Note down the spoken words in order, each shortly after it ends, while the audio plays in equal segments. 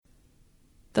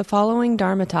The following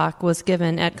Dharma talk was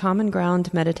given at Common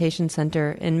Ground Meditation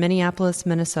Center in Minneapolis,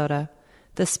 Minnesota.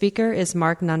 The speaker is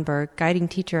Mark Nunberg, guiding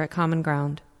teacher at Common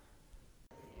Ground.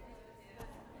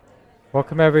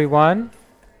 Welcome, everyone.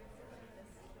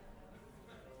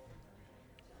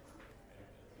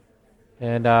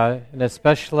 And an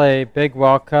especially big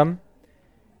welcome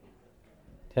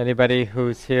to anybody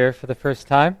who's here for the first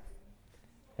time.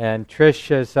 And Trish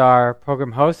is our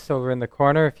program host over in the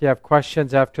corner. If you have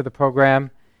questions after the program,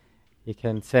 you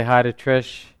can say hi to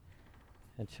Trish,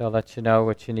 and she'll let you know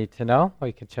what you need to know, or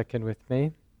you can check in with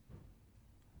me.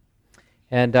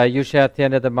 And usually at the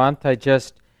end of the month, I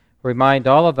just remind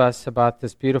all of us about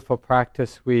this beautiful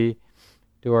practice we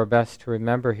do our best to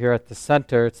remember here at the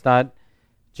center. It's not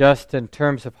just in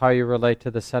terms of how you relate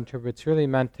to the center, but it's really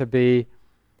meant to be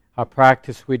a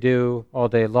practice we do all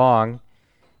day long.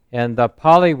 And the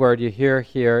Pali word you hear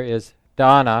here is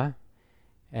dana,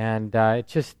 and it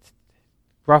just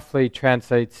roughly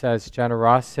translates as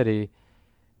generosity.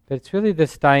 But it's really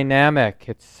this dynamic.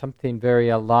 It's something very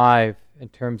alive in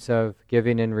terms of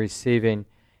giving and receiving.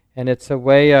 And it's a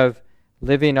way of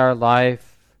living our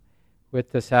life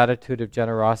with this attitude of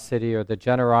generosity, or the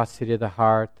generosity of the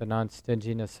heart, the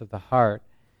non-stinginess of the heart.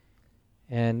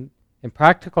 And in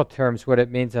practical terms, what it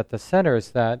means at the center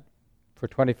is that for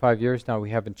 25 years now,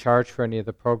 we haven't charged for any of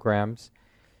the programs.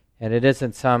 And it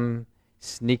isn't some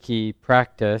sneaky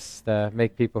practice to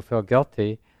make people feel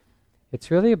guilty. It's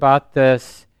really about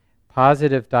this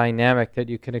positive dynamic that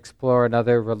you can explore in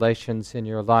other relations in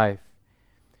your life,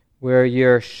 where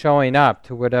you're showing up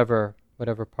to whatever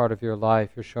part of your life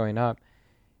you're showing up.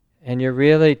 And you're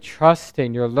really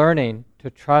trusting, you're learning to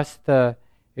trust the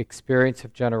experience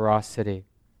of generosity,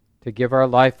 to give our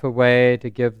life away, to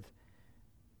give,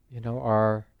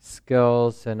 our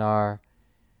skills and our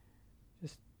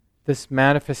this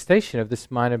manifestation of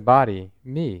this mind and body,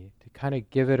 me, to kind of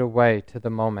give it away to the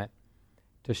moment,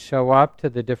 to show up to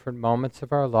the different moments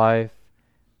of our life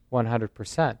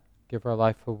 100%, give our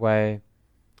life away.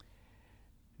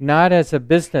 Not as a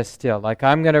business deal, like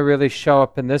I'm going to really show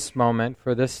up in this moment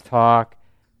for this talk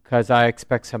because I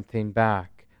expect something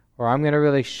back. Or I'm going to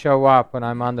really show up when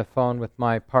I'm on the phone with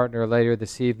my partner later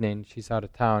this evening, she's out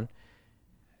of town.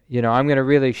 I'm going to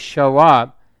really show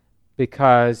up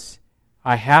because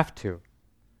I have to.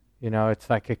 It's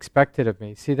like expected of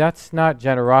me. See, that's not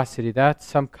generosity. That's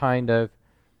some kind of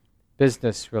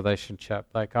business relationship.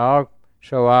 Like, I'll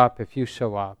show up if you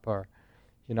show up. Or,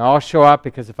 I'll show up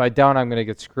because if I don't, I'm going to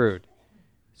get screwed.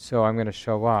 So I'm going to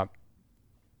show up.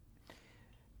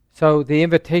 So the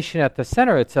invitation at the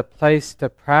center, it's a place to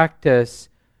practice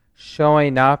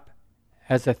showing up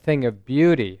as a thing of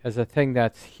beauty, as a thing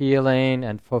that's healing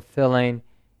and fulfilling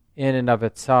in and of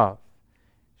itself.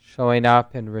 Showing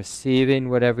up and receiving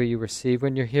whatever you receive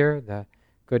when you're here, the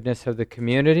goodness of the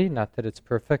community, not that it's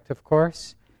perfect, of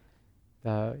course,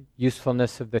 the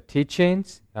usefulness of the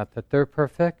teachings, not that they're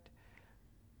perfect,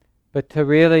 but to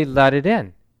really let it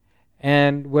in.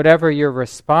 And whatever your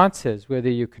response is, whether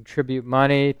you contribute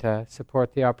money to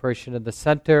support the operation of the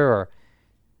center, or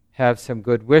have some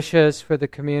good wishes for the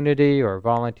community, or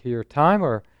volunteer your time,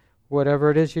 or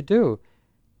whatever it is you do,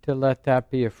 to let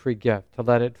that be a free gift, to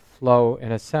let it flow,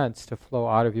 in a sense, to flow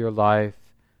out of your life,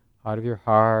 out of your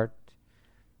heart,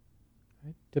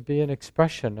 right? To be an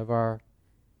expression of our...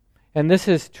 And this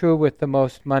is true with the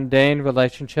most mundane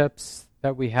relationships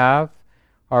that we have,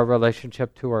 our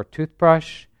relationship to our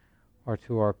toothbrush, or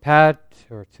to our pet,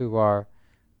 or to our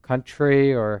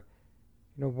country, or,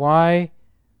 why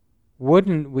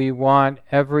wouldn't we want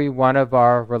every one of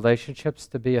our relationships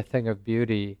to be a thing of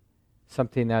beauty,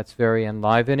 something that's very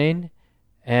enlivening,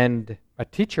 and a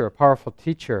teacher, a powerful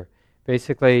teacher,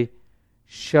 basically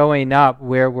showing up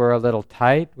where we're a little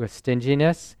tight with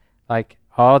stinginess, like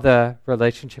all the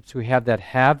relationships we have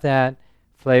that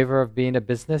flavor of being a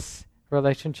business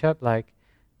relationship, like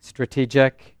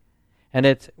strategic.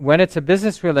 And when it's a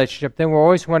business relationship, then we're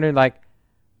always wondering, like,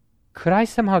 could I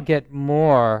somehow get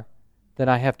more than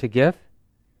I have to give?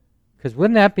 Because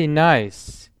wouldn't that be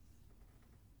nice?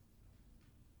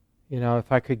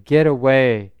 If I could get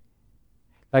away.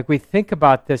 Like, we think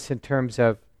about this in terms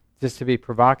of, just to be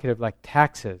provocative, like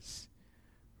taxes,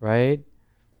 right?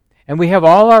 And we have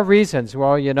all our reasons.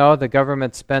 Well, the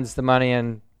government spends the money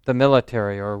in the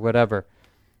military or whatever.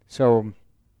 So,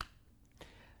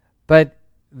 but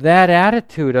that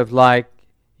attitude of like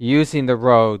using the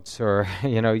roads, or,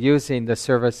 using the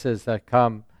services that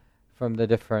come from the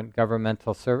different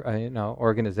governmental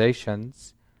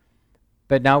organizations,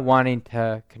 but not wanting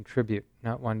to contribute,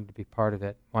 not wanting to be part of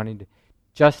it, wanting to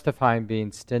justifying being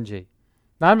stingy.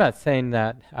 Now, I'm not saying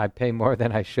that I pay more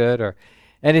than I should or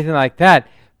anything like that,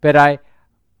 but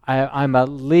I'm at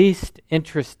least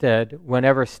interested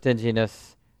whenever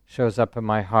stinginess shows up in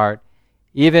my heart,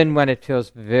 even when it feels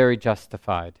very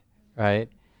justified, right?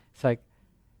 It's like,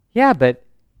 yeah, but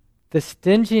the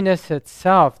stinginess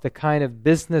itself, the kind of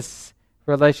business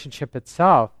relationship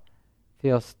itself,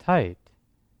 feels tight.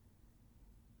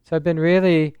 So I've been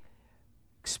really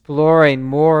exploring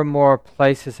more and more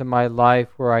places in my life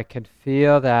where I can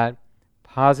feel that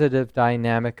positive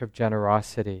dynamic of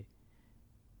generosity,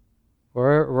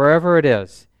 wherever it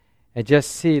is, and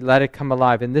just let it come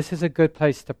alive. And this is a good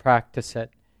place to practice it,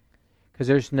 because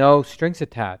there's no strings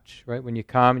attached, right? When you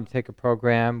come and you take a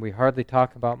program, we hardly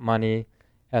talk about money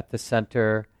at the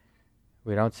center.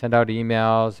 We don't send out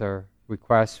emails or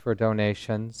requests for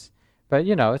donations. But,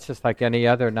 it's just like any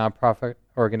other nonprofit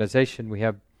organization. We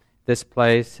have this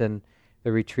place and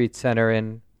the retreat center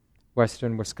in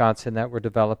western Wisconsin that we're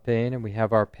developing, and we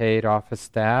have our paid office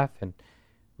staff, and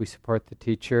we support the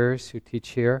teachers who teach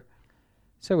here.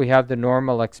 So we have the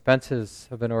normal expenses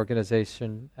of an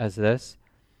organization as this.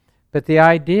 But the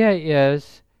idea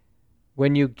is,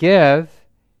 when you give,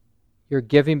 you're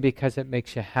giving because it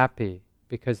makes you happy,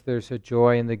 because there's a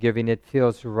joy in the giving. It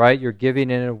feels right. You're giving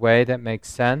in a way that makes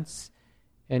sense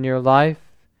in your life,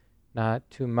 not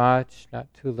too much,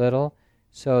 not too little.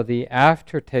 So the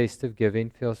aftertaste of giving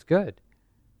feels good.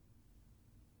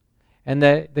 And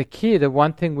the key, the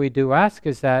one thing we do ask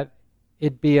is that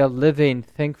it be a living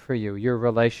thing for you, your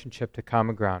relationship to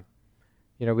Common Ground.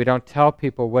 We don't tell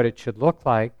people what it should look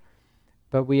like,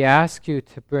 but we ask you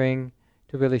to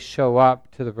really show up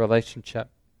to the relationship,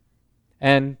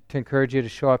 and to encourage you to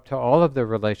show up to all of the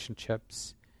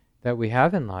relationships that we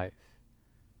have in life,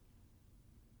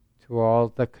 to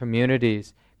all the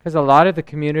communities, because a lot of the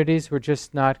communities we're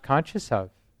just not conscious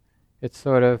of. It's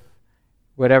sort of,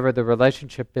 whatever the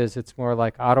relationship is, it's more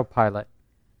like autopilot.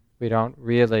 We don't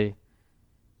really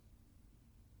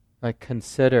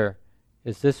consider,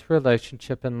 is this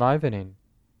relationship enlivening?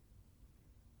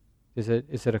 Is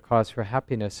it a cause for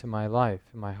happiness in my life,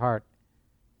 in my heart?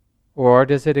 Or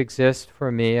does it exist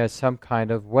for me as some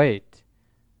kind of weight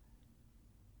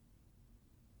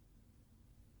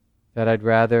that I'd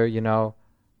rather,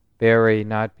 bury,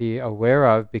 not be aware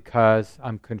of, because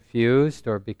I'm confused,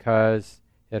 or because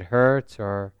it hurts,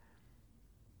 or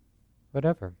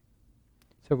whatever.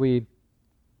 So we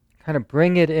kind of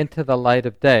bring it into the light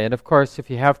of day. And of course, if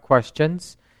you have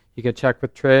questions, you can check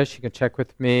with Trish, you can check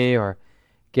with me, or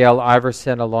Gail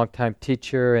Iverson, a longtime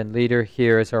teacher and leader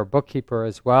here, is our bookkeeper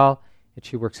as well, and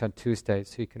she works on Tuesdays,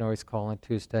 so you can always call on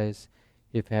Tuesdays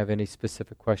if you have any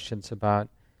specific questions about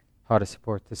how to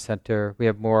support the center. We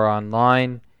have more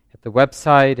online at the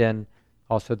website, and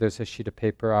also there's a sheet of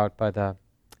paper out by the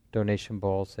donation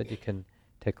bowls that you can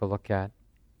take a look at.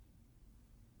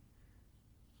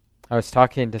 I was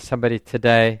talking to somebody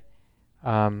today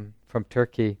from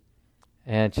Turkey,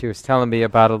 and she was telling me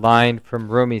about a line from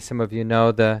Rumi. Some of you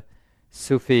know the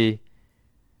Sufi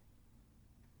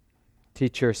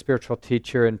teacher, spiritual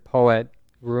teacher and poet.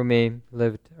 Rumi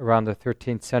lived around the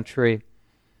 13th century.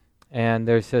 And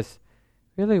there's this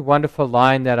really wonderful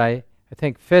line that I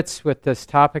think fits with this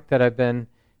topic that I've been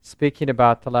speaking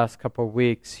about the last couple of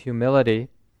weeks, humility.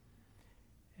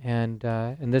 And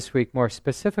this week more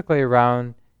specifically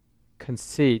around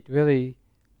conceit, really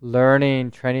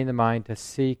learning, training the mind to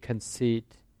see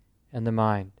conceit in the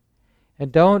mind.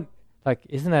 And don't,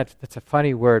 that's a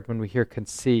funny word when we hear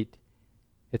conceit.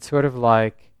 It's sort of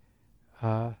like,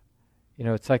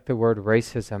 it's like the word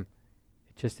racism.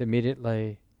 It just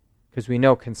immediately, because we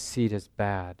know conceit is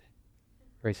bad.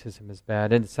 Racism is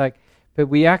bad. And it's like, but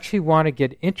we actually want to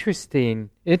get interested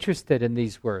in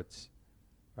these words,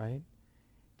 right?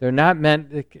 They're not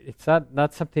meant, it's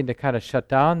not something to kind of shut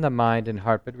down the mind and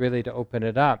heart, but really to open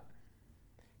it up.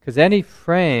 Because any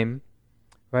frame,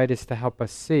 right, is to help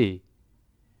us see.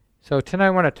 So tonight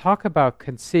I want to talk about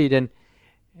conceit, and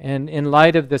in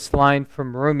light of this line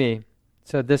from Rumi,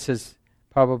 so this is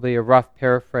probably a rough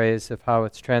paraphrase of how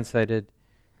it's translated,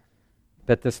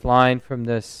 but this line from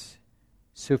this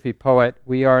Sufi poet,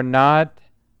 we are not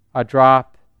a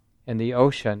drop in the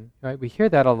ocean, right? We hear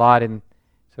that a lot in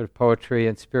sort of poetry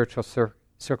and spiritual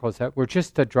circles, that we're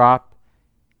just a drop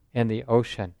in the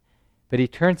ocean. But he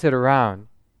turns it around.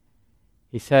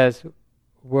 He says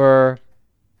we're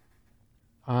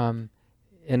an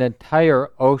entire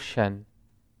ocean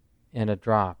in a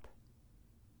drop.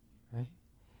 Right?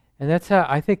 And that's,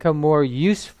 I think, a more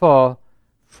useful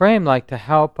frame, to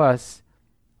help us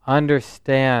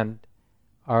understand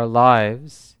our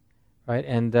lives, right,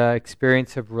 and the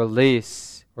experience of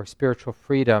release or spiritual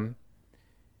freedom,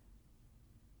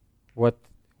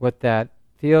 what that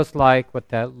feels like, what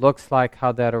that looks like,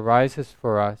 how that arises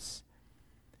for us.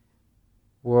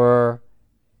 we're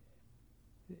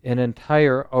an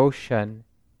entire ocean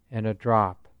in a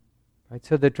drop. Right?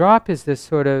 So the drop is this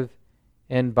sort of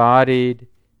embodied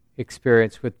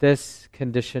experience with this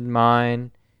conditioned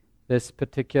mind, this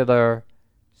particular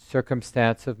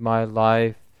circumstance of my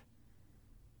life.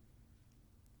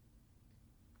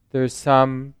 There's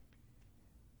some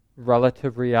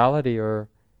relative reality or,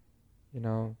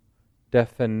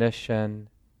 definition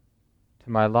to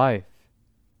my life.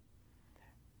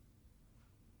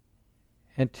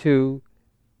 And to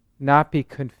not be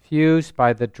confused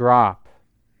by the drop,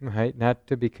 right? Not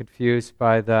to be confused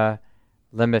by the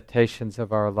limitations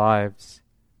of our lives.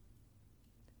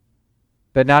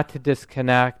 But not to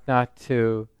disconnect, not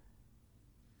to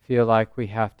feel like we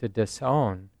have to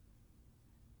disown.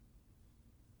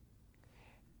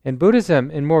 In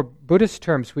Buddhism, in more Buddhist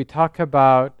terms, we talk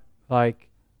about like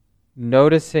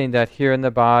noticing that here in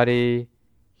the body,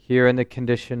 here in the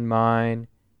conditioned mind,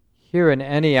 here in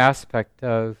any aspect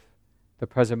of the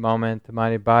present moment, the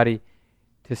mind and body,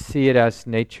 to see it as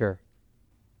nature.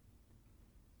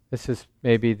 This is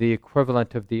maybe the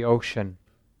equivalent of the ocean.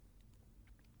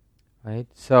 Right?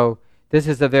 So this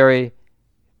is a very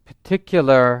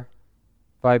particular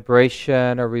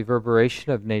vibration or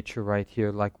reverberation of nature right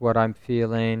here, like what I'm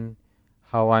feeling,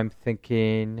 how I'm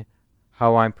thinking,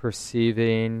 how I'm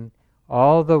perceiving,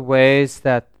 all the ways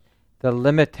that the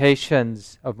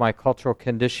limitations of my cultural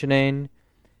conditioning,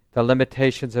 the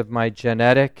limitations of my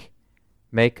genetic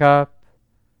makeup,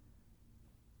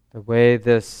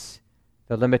 the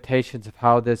limitations of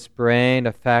how this brain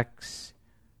affects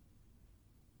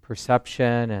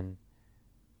perception and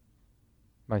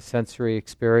my sensory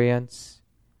experience,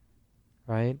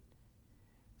 right?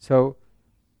 So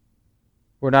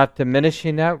we're not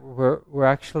diminishing that, we're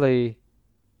actually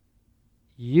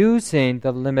using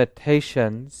the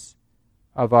limitations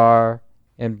of our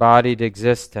embodied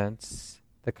existence,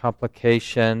 the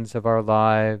complications of our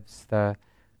lives, the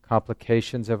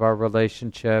complications of our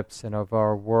relationships and of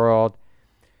our world.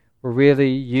 We're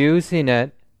really using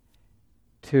it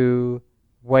to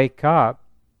wake up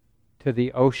to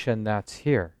the ocean that's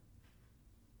here.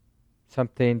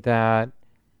 Something that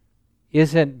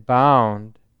isn't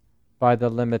bound by the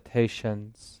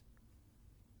limitations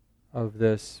of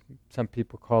this, some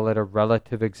people call it a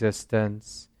relative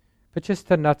existence, but just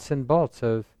the nuts and bolts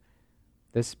of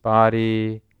this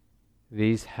body,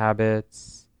 these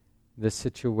habits, this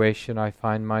situation I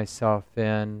find myself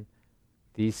in,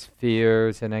 these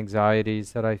fears and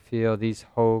anxieties that I feel, these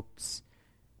hopes,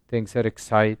 things that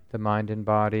excite the mind and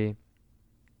body.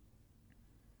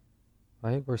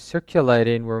 Right? We're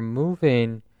circulating, we're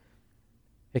moving.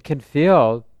 It can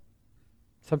feel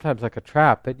sometimes like a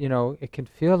trap, but it can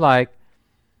feel like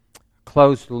a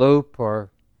closed loop, or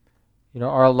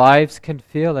our lives can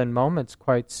feel in moments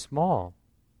quite small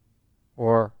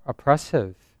or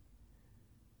oppressive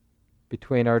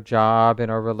between our job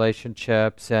and our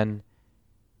relationships and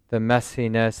the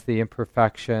messiness, the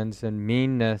imperfections and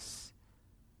meanness,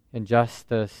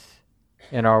 injustice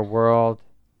in our world.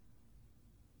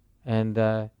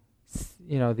 And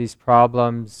these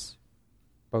problems,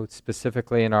 both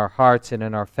specifically in our hearts and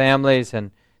in our families,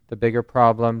 and the bigger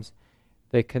problems,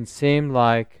 they can seem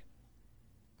like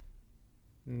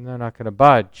they're not going to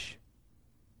budge.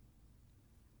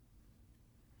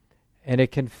 And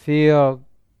it can feel,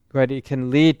 right, it can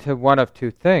lead to one of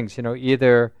two things,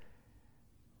 either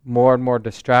more and more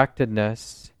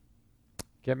distractedness,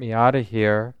 get me out of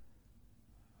here,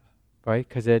 right,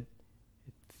 because it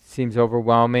seems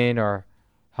overwhelming, or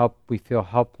we feel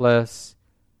helpless.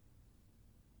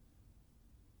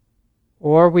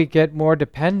 Or we get more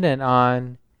dependent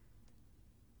on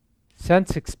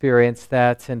sense experience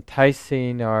that's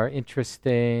enticing or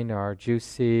interesting or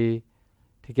juicy,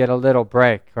 to get a little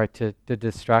break, right, to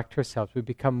distract ourselves. We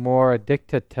become more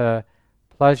addicted to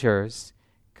pleasures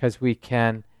because we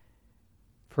can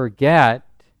forget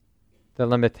the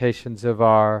limitations of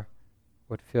our,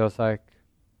 what feels like,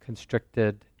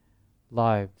 constricted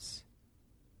lives.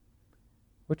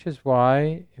 Which is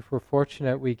why, if we're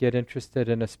fortunate, we get interested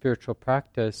in a spiritual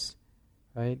practice,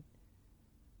 right?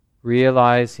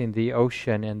 Realizing the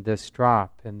ocean in this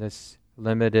drop, in this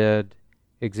limited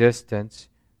existence,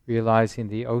 realizing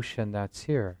the ocean that's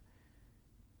here.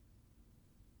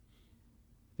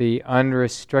 The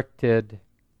unrestricted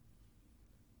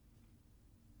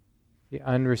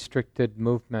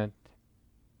movement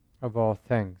of all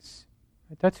things.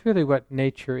 That's really what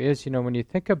nature is. When you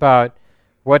think about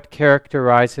what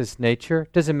characterizes nature,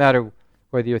 it doesn't matter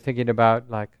whether you're thinking about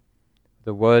like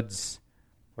the woods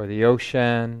or the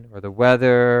ocean or the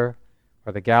weather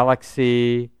or the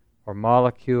galaxy or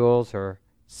molecules or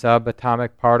subatomic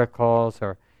particles,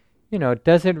 or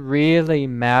does it really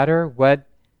matter what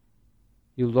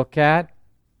you look at?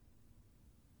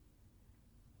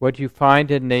 What you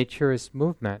find in nature is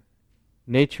movement.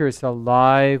 Nature is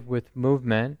alive with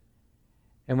movement.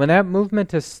 And when that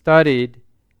movement is studied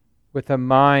with a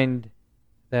mind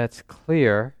that's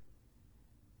clear,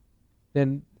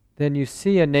 then you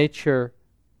see in nature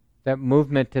that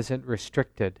movement isn't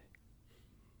restricted.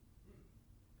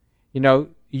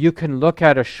 You can look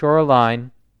at a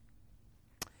shoreline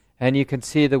and you can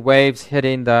see the waves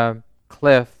hitting the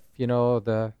cliff,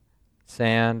 the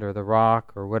sand or the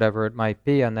rock or whatever it might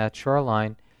be on that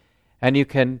shoreline. And you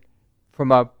can,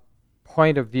 from a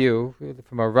point of view,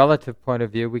 from a relative point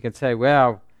of view, we can say,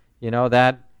 well,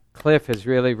 that cliff is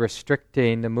really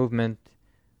restricting the movement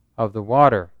of the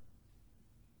water.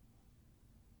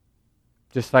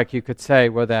 Just like you could say,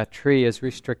 well, that tree is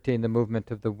restricting the movement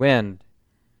of the wind.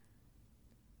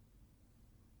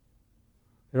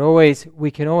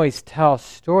 We can always tell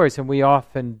stories, and we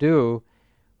often do.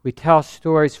 We tell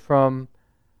stories from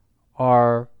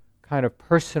our kind of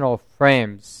personal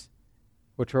frames,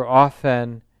 which are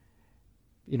often,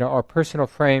 our personal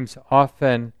frames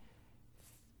often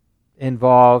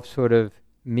involve sort of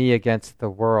me against the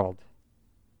world.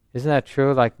 Isn't that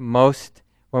true? Like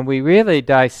when we really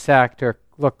dissect or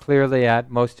look clearly at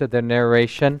most of the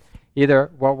narration, either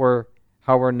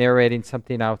how we're narrating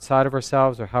something outside of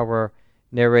ourselves or how we're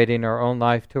narrating our own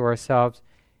life to ourselves,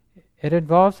 it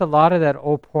involves a lot of that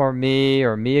oh poor me,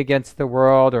 or me against the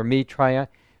world, or me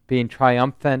being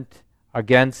triumphant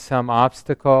against some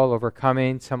obstacle,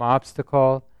 overcoming some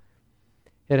obstacle.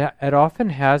 It often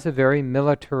has a very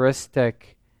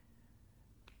militaristic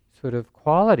sort of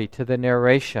quality to the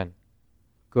narration.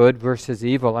 Good versus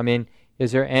evil. I mean,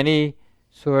 is there any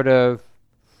sort of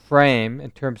frame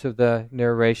in terms of the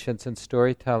narrations and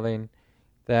storytelling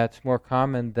that's more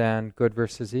common than good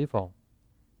versus evil?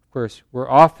 Of course, we're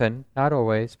often, not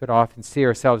always, but often see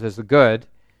ourselves as the good,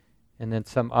 and then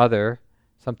something other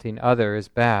is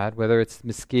bad, whether it's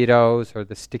mosquitoes or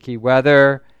the sticky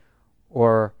weather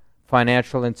or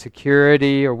financial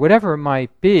insecurity or whatever it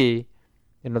might be.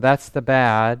 That's the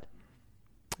bad,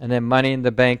 and then money in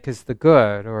the bank is the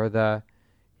good, or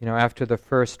after the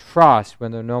first frost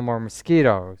when there are no more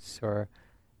mosquitoes, or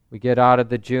we get out of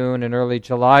the June and early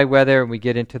July weather and we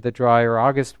get into the drier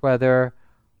August weather.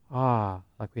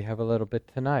 Like we have a little bit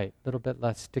tonight, a little bit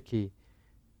less sticky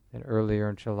than earlier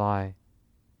in July.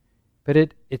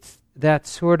 But it's that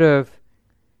sort of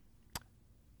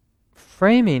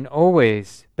framing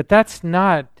always, but that's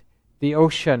not the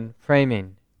ocean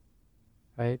framing,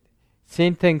 right?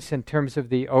 Seeing things in terms of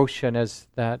the ocean, as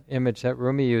that image that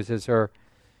Rumi uses, or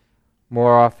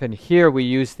more often here we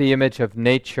use the image of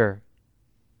nature.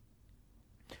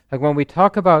 Like when we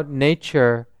talk about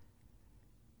nature,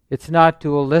 it's not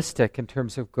dualistic in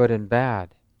terms of good and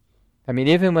bad. I mean,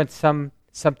 even when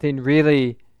something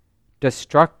really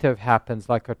destructive happens,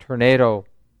 like a tornado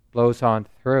blows on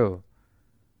through,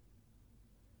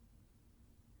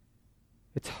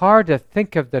 it's hard to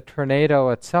think of the tornado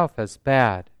itself as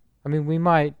bad. I mean, we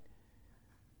might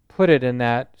put it in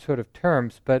that sort of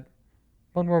terms, but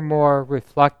when we're more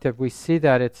reflective, we see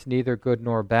that it's neither good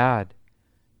nor bad,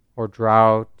 or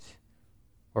drought,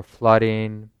 or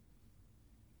flooding,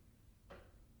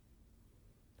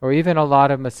 or even a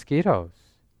lot of mosquitoes.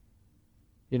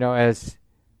 As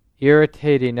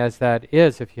irritating as that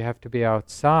is if you have to be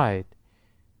outside,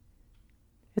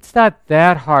 it's not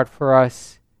that hard for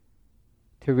us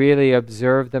to really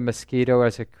observe the mosquito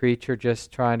as a creature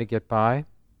just trying to get by.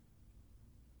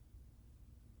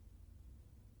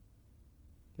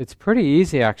 It's pretty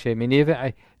easy, actually. I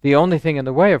mean, the only thing in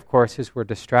the way, of course, is we're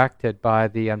distracted by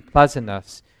the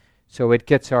unpleasantness. So it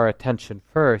gets our attention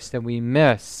first, and we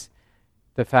miss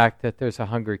the fact that there's a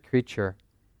hungry creature.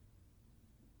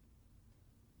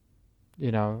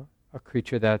 A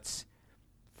creature that's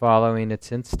following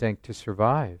its instinct to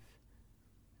survive.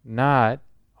 Not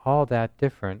all that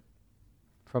different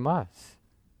from us.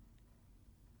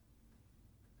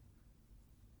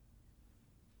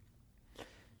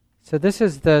 So this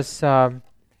is part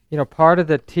of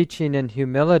the teaching in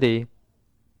humility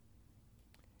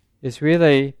is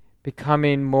really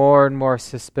becoming more and more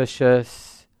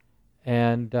suspicious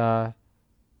and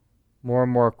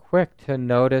more quick to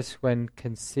notice when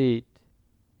conceit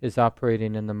is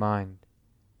operating in the mind.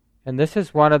 And this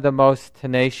is one of the most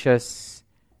tenacious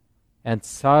and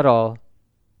subtle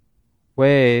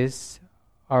ways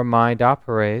our mind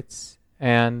operates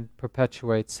and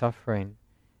perpetuates suffering.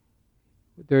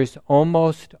 There's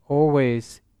almost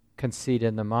always conceit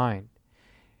in the mind.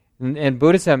 In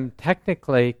Buddhism,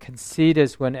 technically, conceit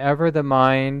is whenever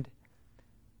the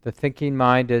thinking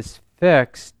mind is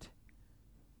fixed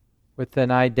with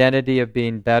an identity of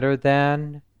being better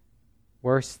than,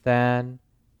 worse than,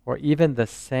 or even the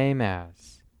same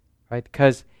as, right?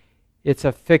 Because it's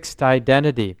a fixed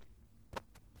identity.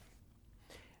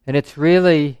 And it's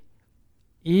really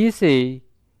easy,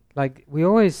 like we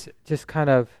always just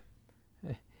kind of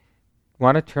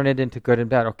want to turn it into good and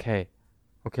bad. Okay,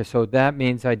 so that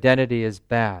means identity is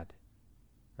bad,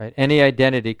 right? Any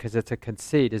identity, because it's a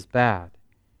conceit, is bad.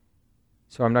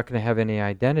 So I'm not going to have any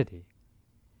identity.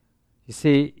 You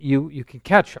see, you can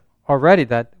catch already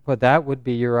that, well, that would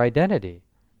be your identity,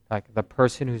 like the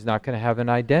person who's not going to have an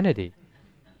identity.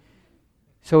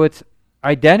 So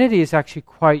identity is actually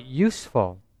quite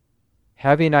useful,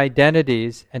 having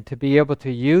identities and to be able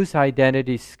to use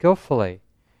identity skillfully,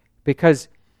 because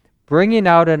bringing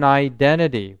out an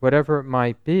identity, whatever it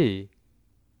might be,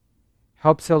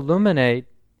 helps illuminate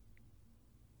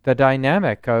the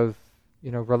dynamic of,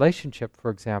 relationship,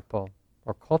 for example,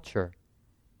 or culture.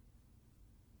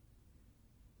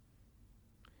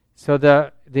 So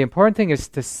the important thing is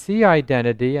to see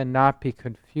identity and not be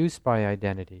confused by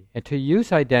identity, and to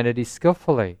use identity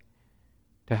skillfully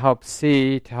to help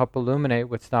see, to help illuminate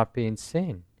what's not being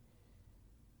seen.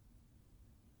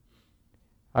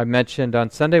 I mentioned on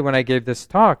Sunday when I gave this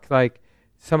talk, like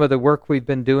some of the work we've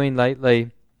been doing lately,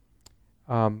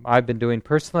 I've been doing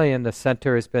personally, and the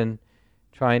center has been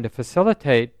trying to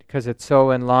facilitate, because it's so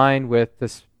in line with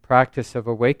this practice of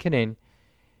awakening,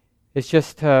 is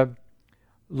just to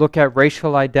look at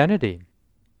racial identity.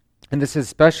 And this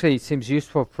especially seems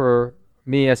useful for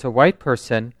me as a white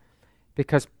person,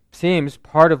 because it seems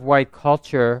part of white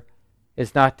culture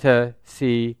is not to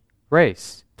see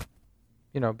race,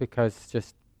 because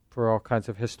just for all kinds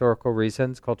of historical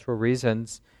reasons, cultural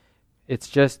reasons, it's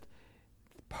just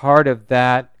part of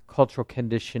that cultural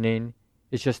conditioning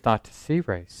is just not to see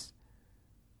race.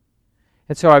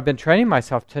 And so I've been training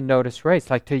myself to notice race,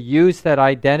 like to use that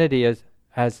identity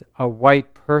as a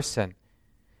white person,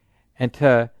 and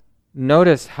to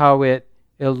notice how it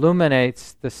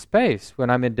illuminates the space when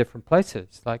I'm in different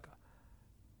places. Like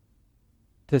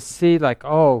to see like,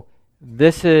 oh,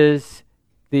 this is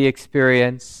the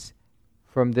experience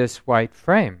from this white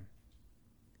frame.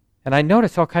 And I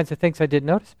notice all kinds of things I didn't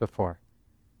notice before.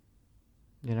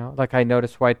 Like I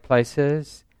notice white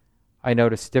places, I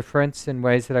notice difference in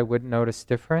ways that I wouldn't notice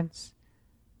difference.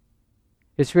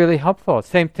 It's really helpful.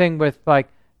 Same thing with like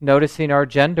noticing our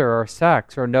gender or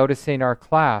sex, or noticing our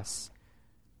class,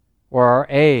 or our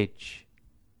age,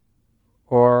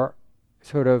 or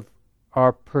sort of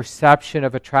our perception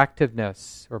of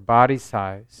attractiveness or body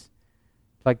size.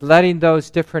 Like letting those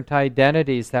different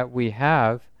identities that we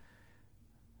have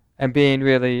and being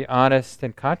really honest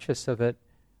and conscious of it,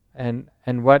 and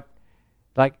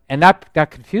not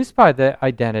confused by the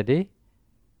identity,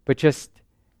 but just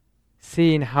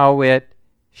seeing how it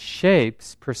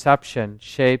shapes perception,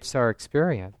 shapes our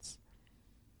experience.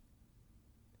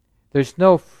 There's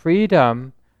no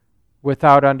freedom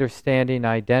without understanding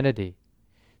identity.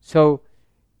 So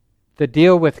the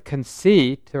deal with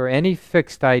conceit or any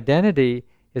fixed identity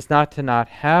is not to not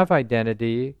have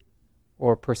identity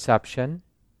or perception,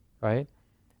 right?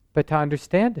 But to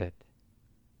understand it.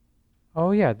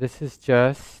 Oh yeah, this is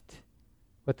just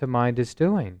what the mind is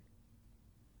doing.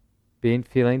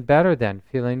 Feeling better than,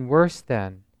 feeling worse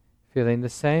than, feeling the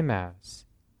same as.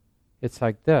 It's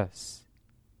like this.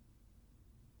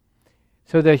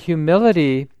 So the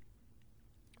humility,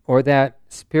 or that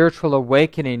spiritual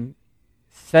awakening,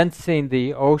 sensing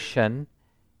the ocean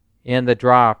in the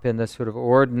drop, in the sort of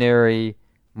ordinary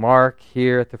Mark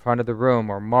here at the front of the room,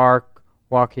 or Mark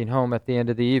walking home at the end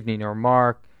of the evening, or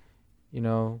Mark,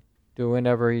 doing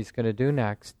whatever he's going to do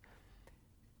next.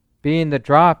 Being the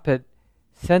drop,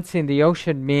 sensing the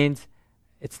ocean means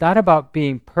it's not about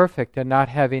being perfect and not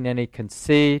having any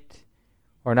conceit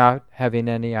or not having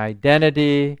any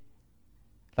identity,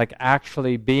 like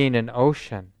actually being an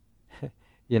ocean,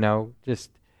 just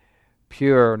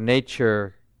pure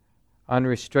nature,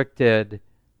 unrestricted,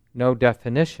 no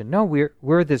definition. No,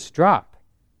 we're this drop.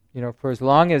 For as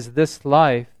long as this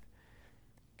life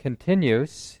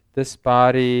continues, this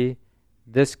body,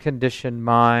 this conditioned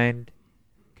mind,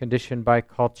 conditioned by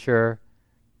culture,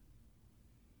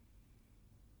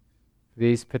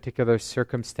 these particular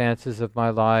circumstances of my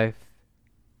life,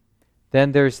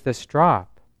 then there's this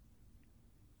drop.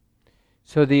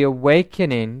 So the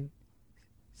awakening,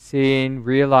 seeing,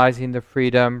 realizing the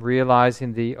freedom,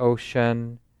 realizing the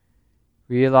ocean,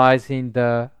 realizing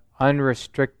the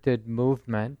unrestricted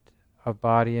movement of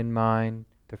body and mind,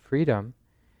 the freedom,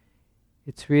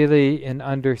 it's really in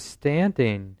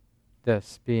understanding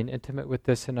this, being intimate with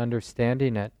this and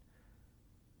understanding it.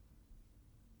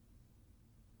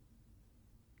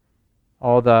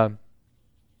 all the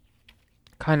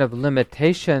kind of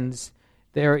limitations,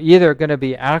 they're either going to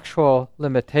be actual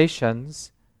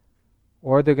limitations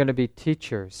or they're going to be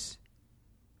teachers.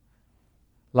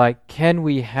 Like, can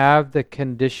we have the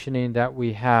conditioning that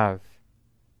we have?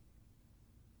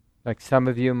 Like some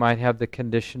of you might have the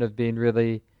condition of being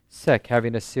really sick,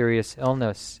 having a serious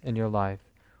illness in your life,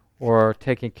 or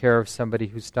taking care of somebody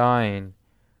who's dying,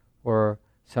 or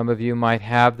some of you might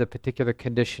have the particular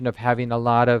condition of having a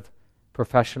lot of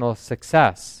professional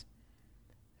success,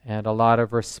 and a lot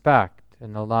of respect,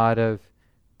 and a lot of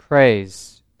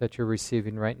praise that you're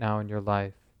receiving right now in your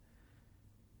life.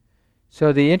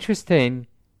 So the interesting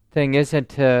thing isn't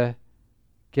to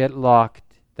get locked,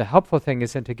 the helpful thing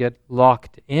isn't to get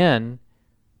locked in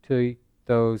to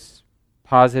those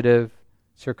positive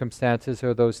circumstances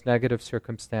or those negative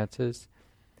circumstances,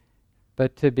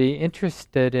 but to be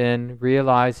interested in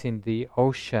realizing the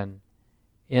ocean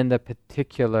in the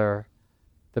particulars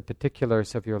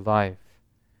of your life.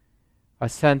 A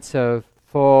sense of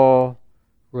full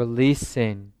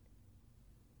releasing,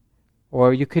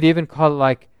 or you could even call it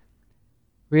like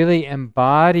really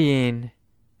embodying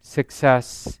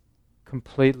success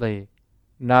completely,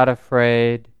 not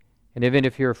afraid, and even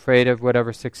if you're afraid of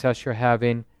whatever success you're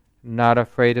having, not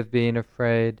afraid of being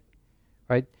afraid,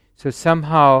 right? So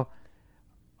somehow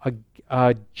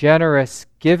a generous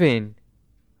giving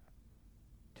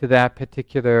to that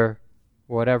particular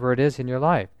whatever it is in your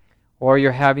life. Or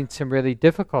you're having some really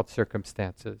difficult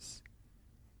circumstances.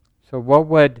 So what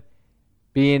would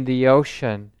be in the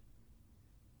ocean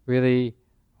really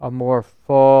a more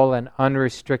full and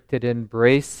unrestricted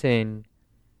embracing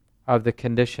of the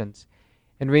conditions?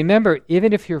 And remember,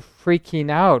 even if you're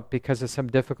freaking out because of some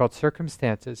difficult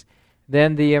circumstances,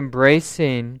 then the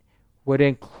embracing would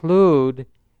include, it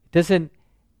doesn't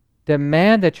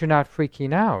demand that you're not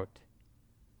freaking out,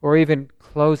 or even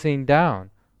closing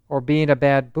down, or being a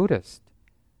bad Buddhist,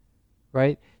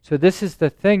 right? So this is the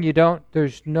thing,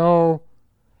 there's no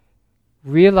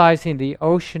realizing the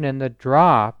ocean and the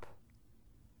drop.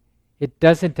 It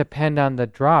doesn't depend on the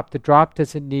drop. The drop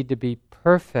doesn't need to be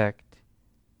perfect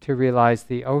to realize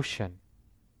the ocean.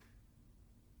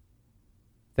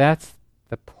 That's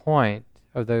the point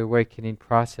of the awakening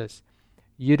process.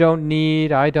 I don't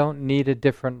need a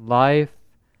different life.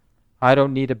 I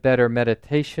don't need a better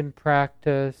meditation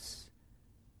practice.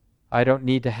 I don't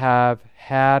need to have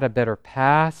had a better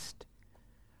past.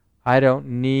 I don't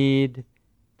need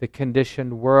the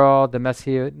conditioned world, the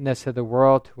messiness of the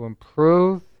world to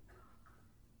improve.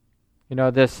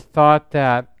 This thought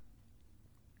that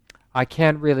I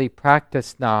can't really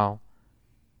practice now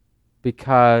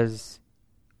because,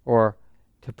 or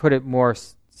to put it more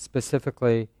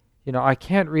specifically, I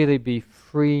can't really be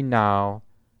free now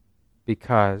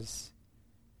because.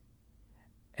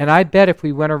 And I bet if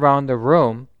we went around the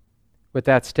room with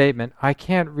that statement, I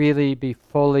can't really be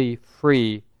fully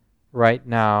free right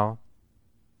now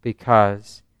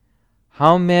because,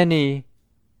 how many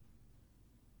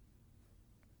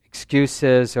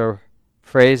excuses or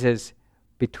phrases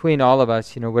between all of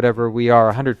us, whatever we are,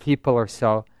 100 people or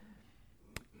so,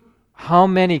 how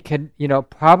many can,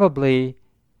 probably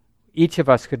each of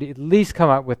us could at least come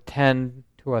up with 10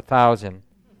 to 1,000.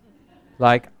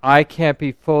 Like, I can't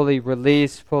be fully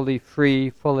released, fully free,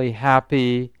 fully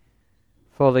happy,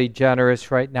 fully generous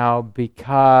right now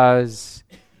because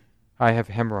I have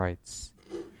hemorrhoids.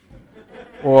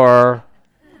 Or,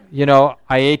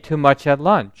 I ate too much at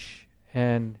lunch,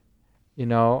 and,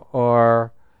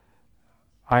 or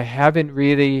I haven't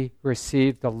really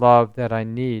received the love that I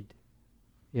need.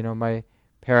 My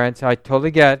parents, I totally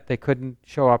get they couldn't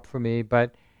show up for me,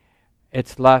 but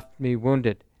it's left me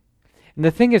wounded. And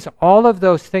the thing is, all of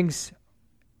those things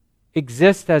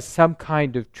exist as some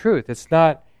kind of truth. It's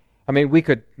not, we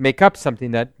could make up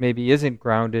something that maybe isn't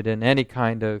grounded in any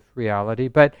kind of reality,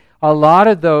 but a lot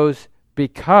of those,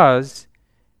 because,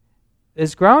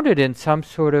 is grounded in some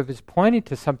sort of, is pointing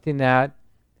to something that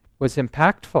was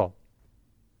impactful.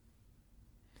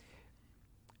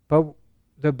 But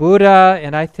the Buddha,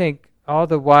 and I think all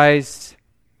the wise,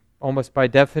 almost by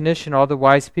definition, all the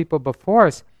wise people before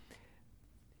us,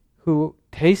 who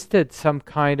tasted some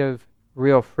kind of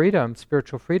real freedom,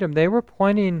 spiritual freedom, they were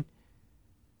pointing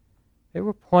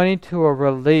to a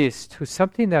release, to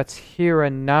something that's here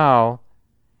and now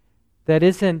that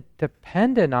isn't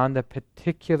dependent on the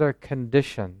particular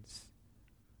conditions.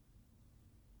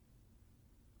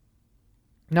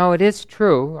 Now, it is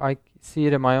true, I see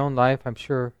it in my own life, I'm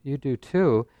sure you do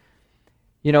too,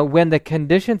 when the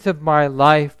conditions of my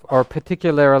life are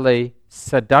particularly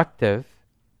seductive,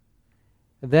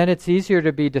 then it's easier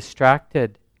to be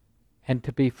distracted and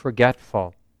to be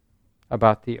forgetful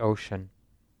about the ocean,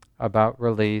 about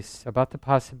release, about the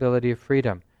possibility of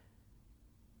freedom.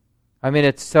 I mean,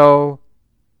 it's so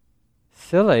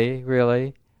silly,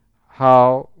 really,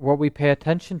 what we pay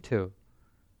attention to.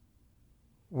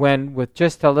 When with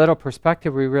just a little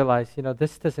perspective we realize,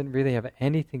 this doesn't really have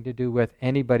anything to do with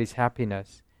anybody's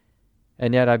happiness.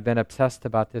 And yet I've been obsessed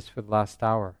about this for the last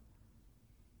hour.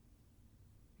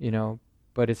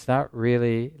 But it's not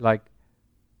really like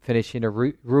finishing a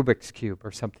Rubik's Cube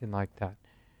or something like that.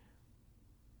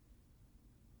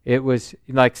 It was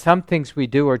like some things we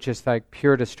do are just like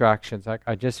pure distractions. Like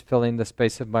I'm just filling the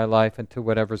space of my life until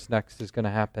whatever's next is going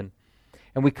to happen.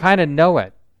 And we kind of know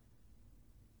it.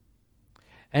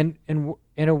 And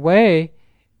in a way,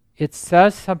 it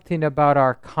says something about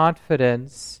our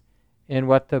confidence in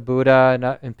what the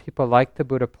Buddha and people like the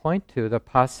Buddha point to, the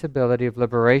possibility of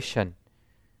liberation,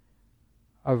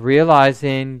 of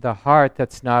realizing the heart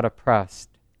that's not oppressed,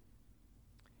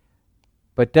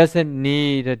 but doesn't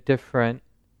need a different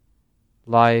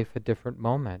life, a different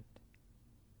moment.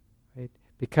 Right?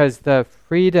 Because the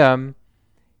freedom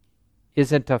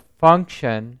isn't a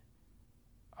function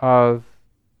of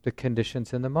the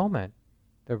conditions in the moment,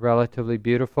 the relatively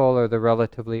beautiful or the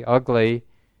relatively ugly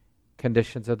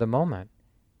conditions of the moment.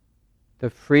 The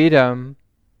freedom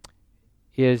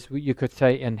is, you could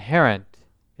say, inherent.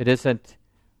 It isn't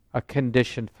a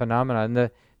conditioned phenomenon.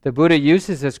 And the Buddha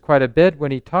uses this quite a bit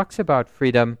when he talks about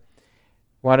freedom.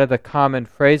 One of the common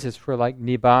phrases for like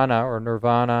nibbana or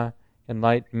nirvana,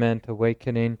 enlightenment,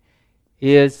 awakening,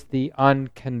 is the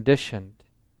unconditioned,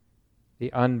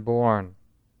 the unborn.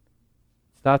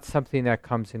 It's not something that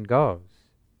comes and goes.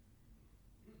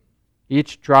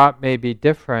 Each drop may be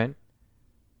different,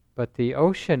 but the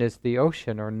ocean is the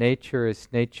ocean, or nature is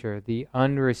nature, the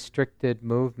unrestricted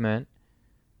movement.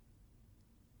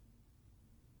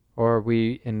 Or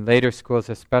we, in later schools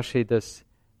especially, this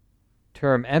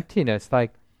term emptiness,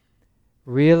 like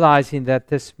realizing that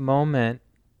this moment,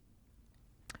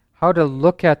 how to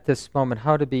look at this moment,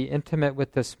 how to be intimate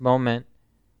with this moment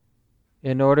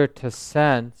in order to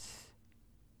sense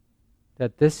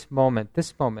that this moment,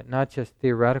 not just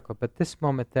theoretical, but this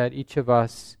moment that each of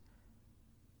us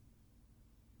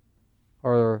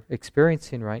are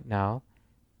experiencing right now,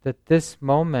 that this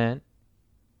moment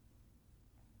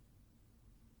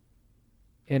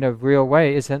in a real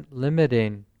way isn't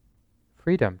limiting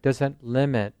freedom, doesn't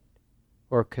limit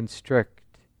or constrict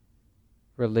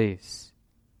release.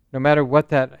 No matter what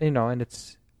that, and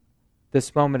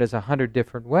this moment is 100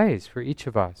 different ways for each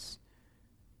of us.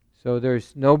 So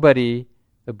there's nobody,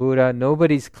 the Buddha,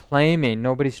 nobody's claiming,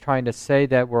 nobody's trying to say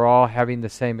that we're all having the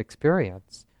same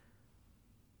experience.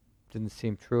 Didn't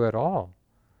seem true at all.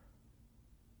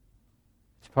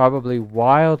 It's probably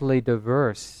wildly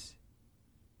diverse,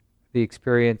 the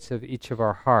experience of each of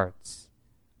our hearts.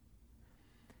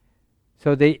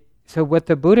 So what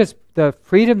the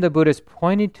freedom the Buddha is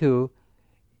pointing to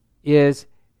is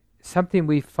something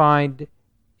we find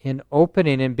in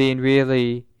opening and being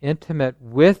really intimate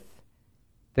with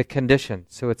the conditions.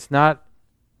 So it's not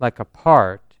like a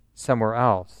part somewhere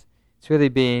else. It's really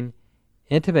being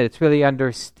intimate. It's really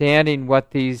understanding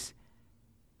what these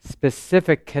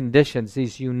specific conditions,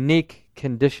 these unique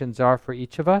conditions are for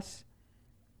each of us.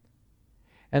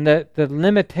 And the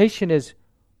limitation is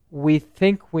we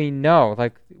think we know,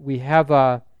 like we have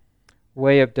a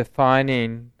way of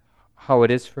defining how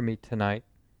it is for me tonight,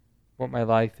 what my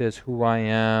life is, who I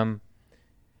am.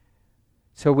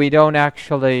 So we don't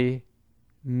actually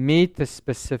meet the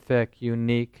specific,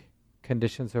 unique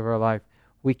conditions of our life.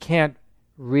 We can't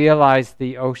realize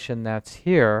the ocean that's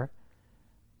here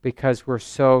because we're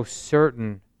so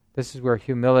certain. This is where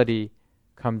humility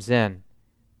comes in.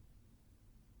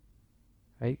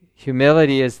 Right?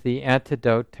 Humility is the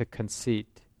antidote to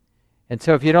conceit. And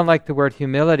so if you don't like the word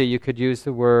humility, you could use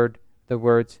the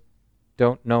words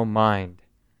don't know mind.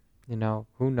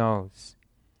 Who knows?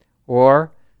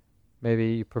 Or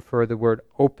maybe you prefer the word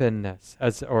openness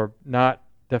or not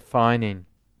defining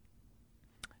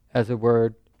as a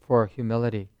word for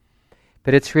humility.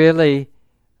 But it's really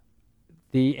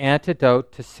the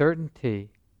antidote to certainty.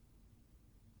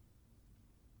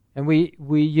 And we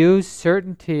use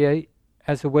certainty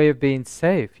as a way of being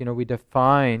safe. We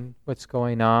define what's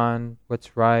going on,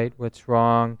 what's right, what's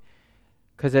wrong,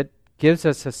 because it gives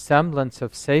us a semblance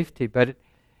of safety, but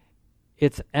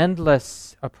it's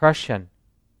endless oppression.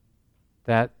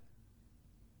 That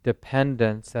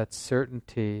dependence, that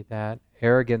certainty, that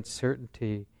arrogant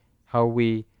certainty, how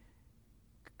we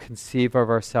conceive of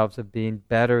ourselves of being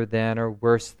better than or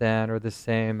worse than or the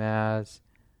same as.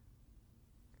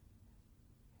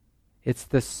 It's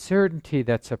the certainty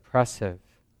that's oppressive.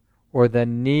 or the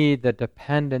need, the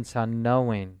dependence on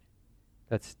knowing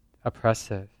that's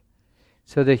oppressive.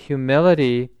 So the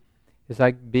humility is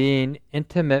like being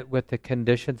intimate with the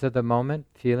conditions of the moment,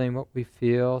 feeling what we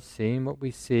feel, seeing what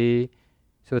we see.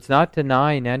 So it's not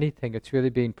denying anything, it's really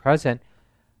being present,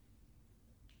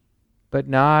 but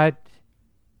not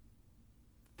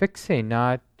fixing,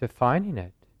 not defining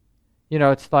it.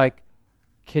 It's like,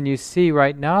 can you see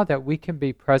right now that we can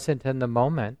be present in the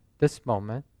moment, this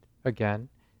moment, again,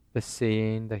 the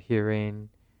seeing, the hearing,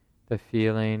 the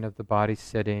feeling of the body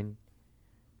sitting.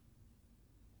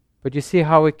 But you see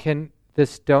how we can,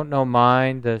 this don't know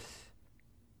mind, this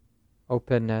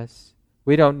openness,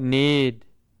 we don't need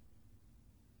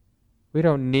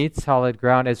solid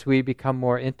ground as we become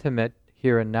more intimate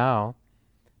here and now.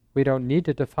 We don't need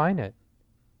to define it.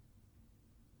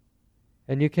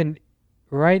 And you can,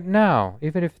 right now,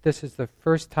 even if this is the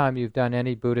first time you've done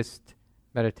any Buddhist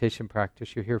meditation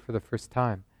practice, you're here for the first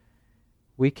time,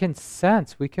 we can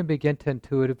begin to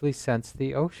intuitively sense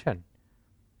the ocean.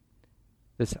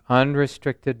 This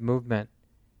unrestricted movement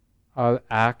of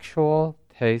actual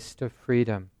taste of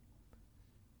freedom.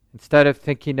 Instead of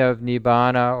thinking of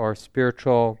nibbana or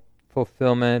spiritual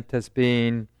fulfillment as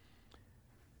being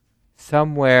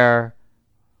somewhere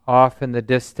off in the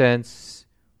distance,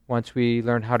 once we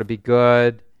learn how to be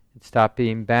good and stop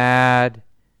being bad,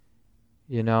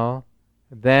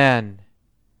 then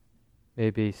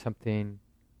maybe something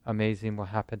amazing will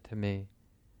happen to me.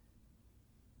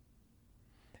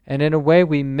 And in a way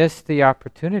we miss the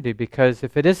opportunity, because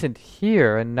if it isn't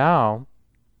here and now,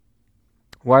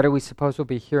 why do we suppose we'll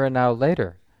be here and now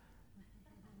later?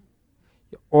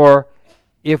 Or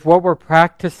if what we're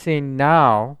practicing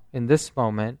now, in this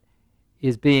moment,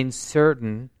 is being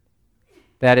certain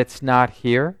that it's not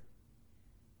here,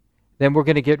 then we're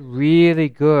going to get really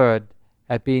good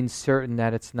at being certain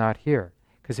that it's not here.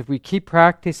 Because if we keep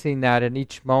practicing that in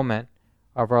each moment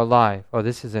of our life,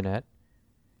 this isn't it,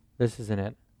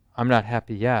 I'm not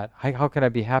happy yet, how can I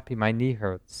be happy? My knee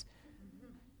hurts.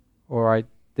 Or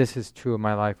this is true of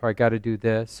my life, or I got to do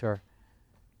this, or...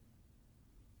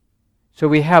 So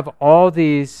we have all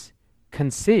these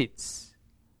conceits,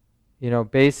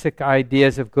 basic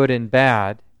ideas of good and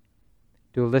bad,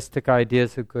 dualistic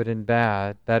ideas of good and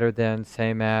bad, better than,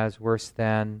 same as, worse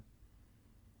than,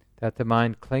 that the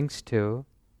mind clings to,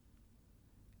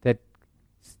 that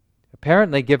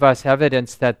apparently give us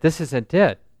evidence that this isn't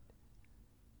it.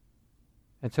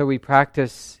 And so we're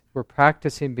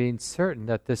practicing being certain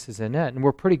that this isn't it. And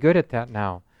we're pretty good at that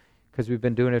now, because we've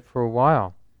been doing it for a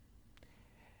while.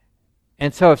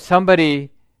 And so if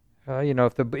somebody,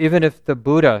 even if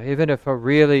a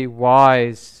really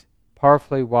wise,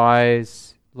 powerfully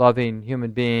wise, loving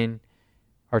human being,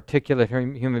 articulate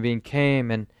human being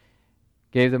came and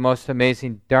gave the most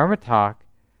amazing Dharma talk,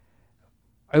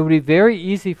 it would be very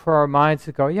easy for our minds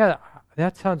to go, yeah,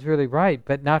 that sounds really right,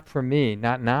 but not for me,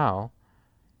 not now.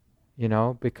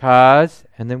 Because,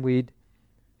 and then we'd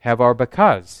have our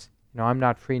because. I'm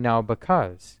not free now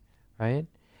because, right?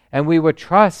 And we would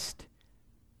trust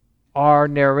our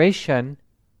narration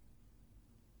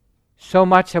so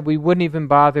much that we wouldn't even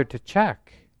bother to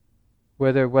check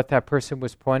whether what that person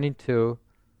was pointing to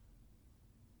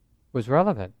was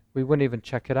relevant. We wouldn't even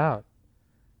check it out.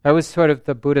 That was sort of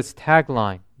the Buddha's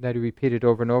tagline that he repeated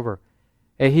over and over.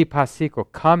 Ehi pasiko,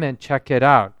 come and check it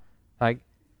out. Like,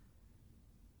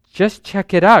 just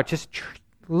check it out. Just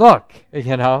look,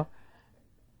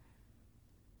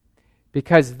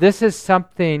 Because this is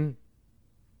something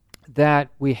that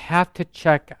we have to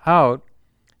check out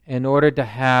in order to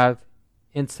have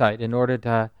insight, in order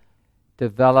to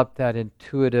develop that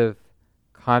intuitive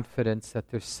confidence that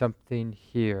there's something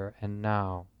here and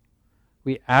now.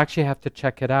 We actually have to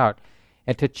check it out.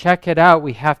 And to check it out,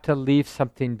 we have to leave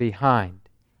something behind.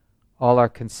 All our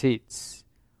conceits,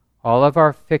 all of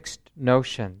our fixed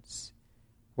notions,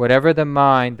 whatever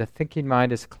the thinking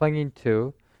mind is clinging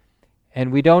to,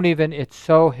 and it's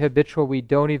so habitual we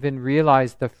don't even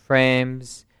realize the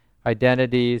frames,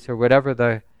 identities, or whatever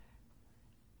the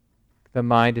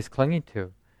mind is clinging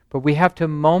to. But we have to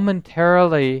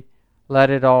momentarily let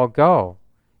it all go.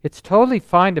 It's totally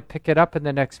fine to pick it up in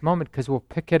the next moment, because we'll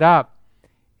pick it up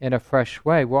in a fresh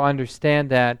way. We'll understand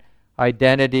that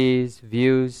identities,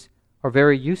 views are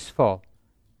very useful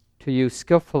to use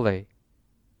skillfully.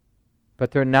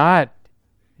 But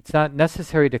it's not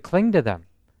necessary to cling to them,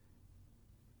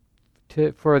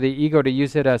 for the ego to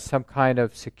use it as some kind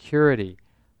of security.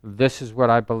 This is what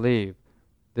I believe.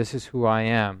 This is who I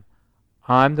am.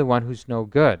 I'm the one who's no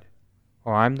good.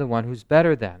 Or I'm the one who's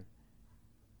better than.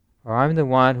 Or I'm the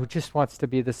one who just wants to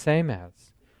be the same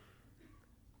as.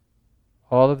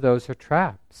 All of those are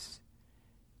traps.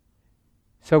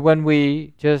 So when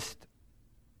we just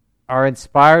are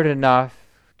inspired enough,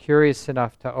 curious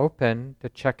enough to open, to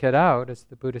check it out, as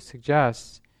the Buddha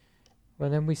suggests, well,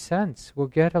 then we sense, we'll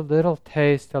get a little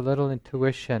taste, a little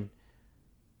intuition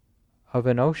of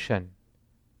an ocean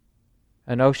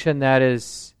that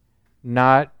is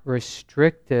not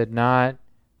restricted, not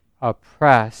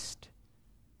oppressed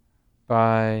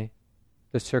by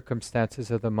the circumstances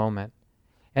of the moment.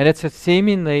 And it's a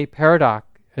seeming paradox,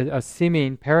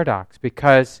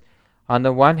 because on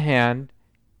the one hand,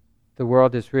 the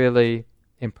world is really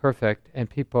imperfect, and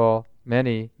people,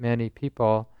 many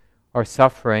people, are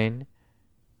suffering,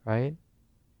 right?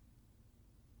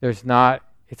 It's not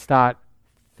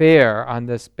fair on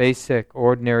this basic,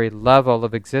 ordinary level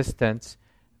of existence.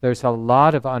 There's a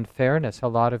lot of unfairness, a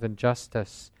lot of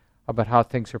injustice about how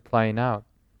things are playing out.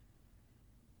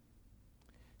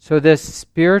 So this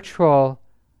spiritual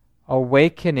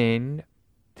awakening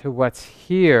to what's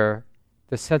here,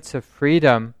 the sense of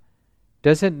freedom,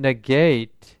 doesn't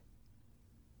negate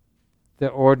the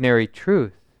ordinary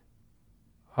truth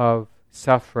of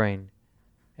suffering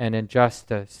and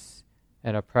injustice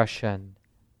and oppression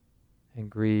and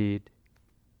greed.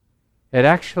 It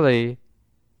actually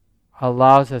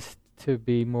allows us to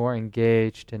be more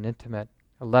engaged and intimate,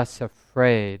 less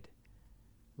afraid,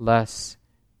 less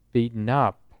beaten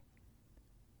up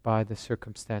by the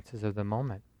circumstances of the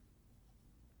moment.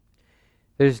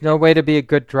 There's no way to be a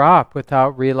good drop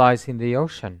without realizing the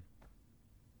ocean.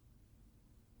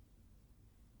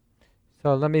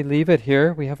 So let me leave it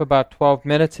here. We have about 12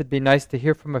 minutes. It'd be nice to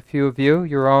hear from a few of you,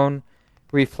 your own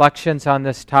reflections on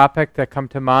this topic that come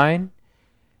to mind.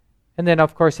 And then,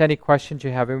 of course, any questions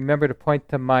you have. And remember to point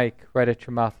the mic right at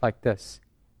your mouth like this.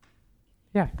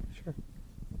 Yeah, sure.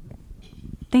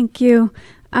 Thank you.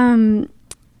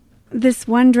 This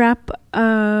one drop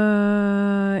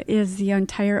is the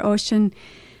entire ocean.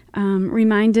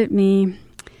 Reminded me,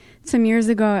 some years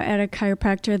ago at a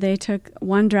chiropractor, they took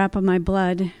one drop of my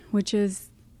blood, which is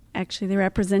actually the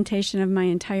representation of my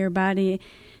entire body,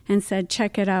 and said,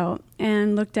 check it out,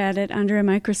 and looked at it under a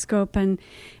microscope, and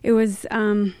it was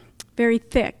very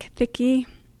thicky.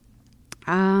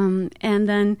 And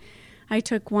then I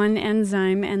took one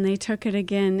enzyme, and they took it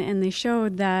again, and they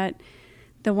showed that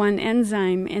the one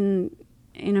enzyme in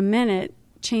a minute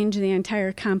changed the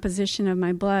entire composition of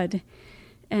my blood.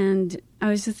 And I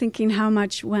was just thinking how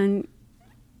much when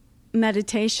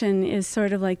meditation is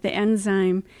sort of like the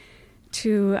enzyme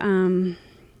to and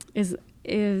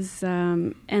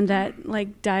that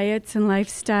like diets and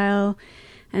lifestyle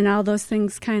and all those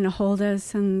things kind of hold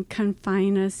us and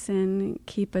confine us and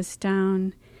keep us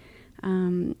down.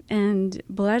 And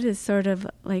blood is sort of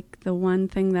like the one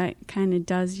thing that kind of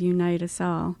does unite us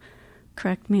all.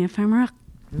 Correct me if I'm wrong.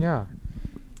 Yeah.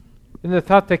 And the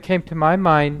thought that came to my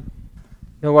mind,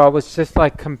 Noel, was just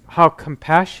like how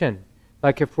compassion,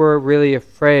 like if we're really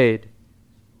afraid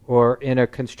or in a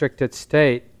constricted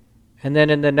state, and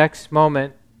then in the next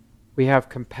moment we have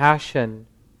compassion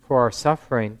for our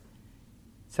suffering,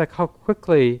 it's like how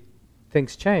quickly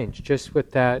things change just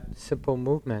with that simple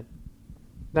movement.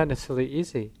 Not necessarily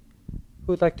easy.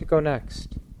 Who would like to go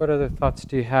next? What other thoughts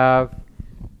do you have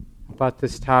about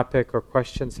this topic or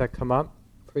questions that come up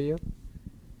for you?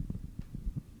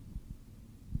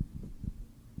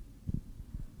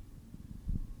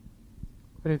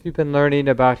 What have you been learning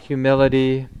about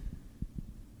humility,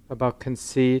 about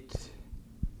conceit,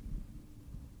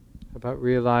 about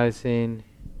realizing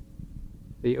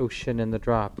the ocean and the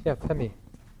drop? Yeah, Femi,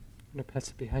 I'm going to pass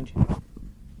it behind you.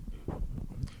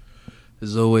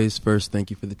 As always, first,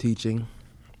 thank you for the teaching.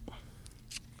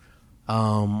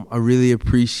 I really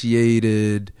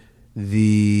appreciated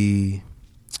the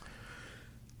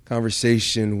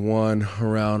conversation one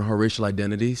around our racial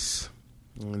identities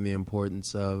and the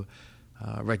importance of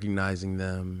recognizing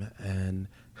them and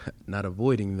not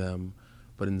avoiding them,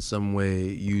 but in some way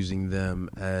using them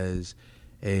as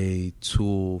a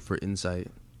tool for insight.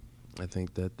 I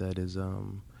think that is,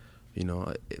 in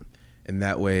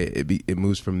that way, it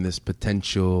moves from this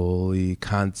potentially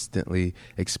constantly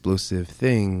explosive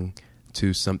thing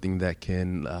to something that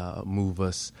can move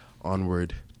us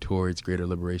onward towards greater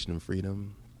liberation and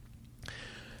freedom.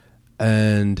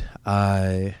 And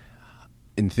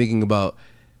in thinking about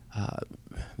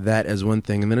that as one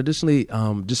thing, and then additionally,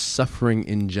 just suffering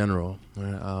in general.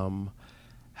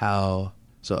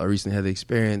 So I recently had the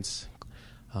experience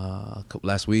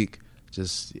last week,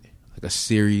 just like a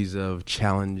series of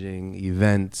challenging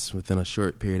events within a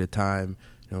short period of time,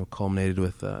 culminated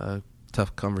with a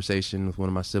tough conversation with one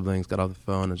of my siblings, got off the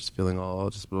phone and just feeling all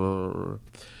just blah,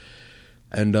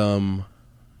 and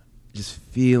just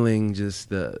feeling just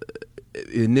the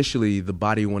initially the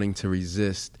body wanting to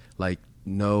resist, like,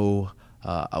 no,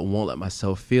 I won't let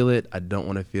myself feel it. I don't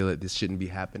want to feel it. This shouldn't be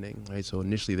happening, right? So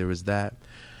initially there was that.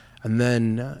 And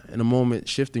then in a moment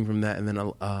shifting from that and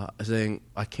then saying,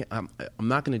 I'm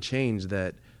not going to change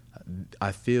that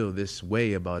I feel this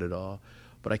way about it all,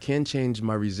 but I can change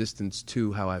my resistance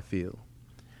to how I feel.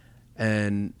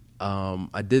 And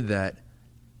I did that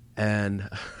and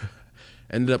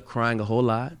ended up crying a whole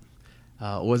lot.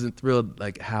 Wasn't thrilled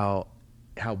like how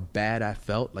bad I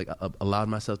felt, like I allowed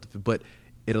myself to feel, but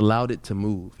it allowed it to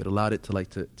move. It allowed it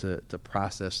to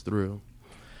process through.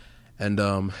 And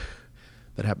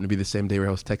that happened to be the same day where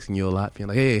I was texting you a lot, being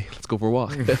like, hey, let's go for a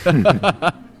walk.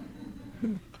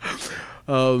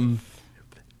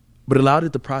 But it allowed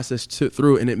it to process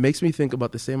through, and it makes me think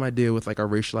about the same idea with like our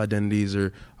racial identities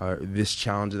or this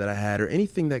challenge that I had or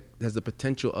anything that has the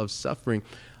potential of suffering.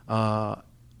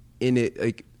 In it,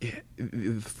 like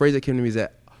the phrase that came to me is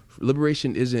that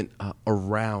liberation isn't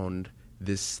around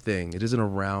this thing. It isn't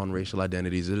around racial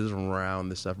identities. It isn't around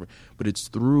the suffering, but it's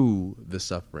through the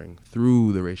suffering,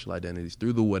 through the racial identities,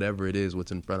 through the whatever it is,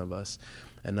 what's in front of us.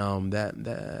 And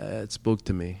that spoke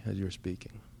to me as you were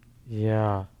speaking.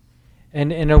 Yeah.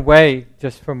 And in a way,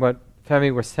 just from what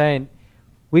Femi was saying,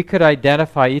 we could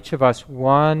identify each of us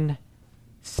one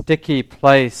sticky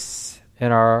place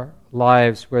in our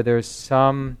lives where there's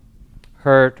some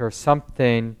hurt or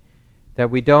something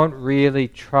that we don't really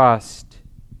trust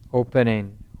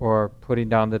opening or putting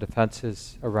down the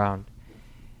defenses around.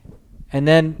 And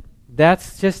then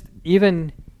that's just,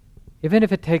 even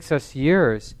if it takes us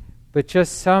years, but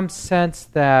just some sense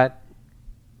that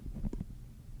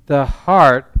the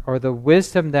heart or the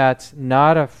wisdom that's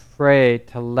not afraid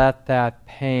to let that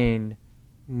pain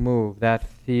move, that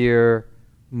fear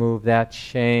move, that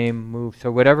shame move.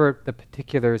 So whatever the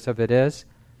particulars of it is,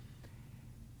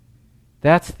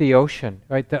 that's the ocean,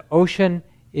 right? The ocean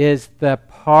is the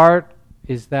part,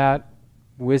 is that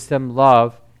wisdom,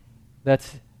 love,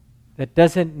 that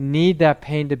doesn't need that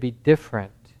pain to be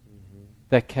different,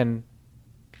 that can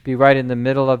be right in the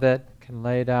middle of it, can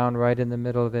lay down right in the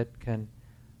middle of it, can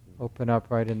open up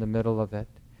right in the middle of it.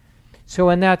 So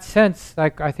in that sense,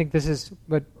 like, I think this is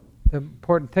what the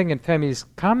important thing in Femi's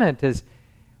comment is,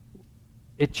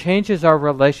 it changes our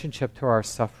relationship to our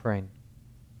suffering,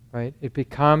 right? It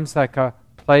becomes like a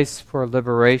place for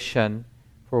liberation,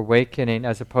 for awakening,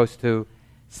 as opposed to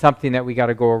something that we got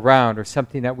to go around or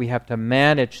something that we have to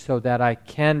manage so that I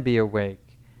can be awake.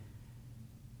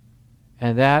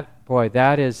 And that, boy,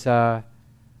 that is a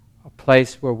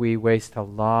place where we waste a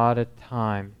lot of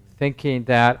time thinking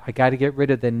that I got to get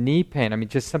rid of the knee pain. I mean,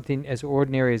 just something as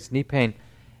ordinary as knee pain,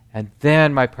 and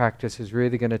then my practice is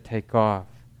really going to take off.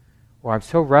 Or I'm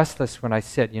so restless when I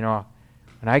sit, when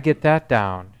I get that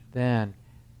down, then,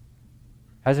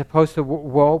 as opposed to,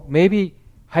 well, maybe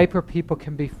hyper people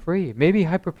can be free. Maybe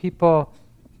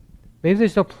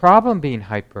there's no problem being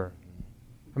hyper.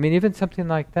 I mean, even something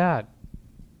like that.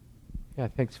 Yeah,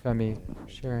 thanks, Femi, for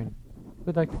sharing.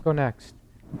 Who'd like to go next?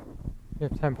 We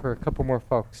have time for a couple more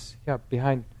folks. Yeah,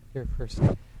 behind here first.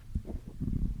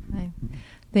 Hi.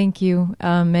 Thank you.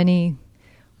 Many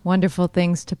wonderful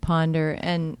things to ponder.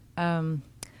 And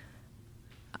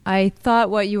I thought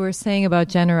what you were saying about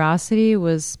generosity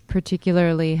was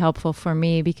particularly helpful for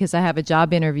me because I have a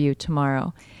job interview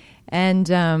tomorrow. And,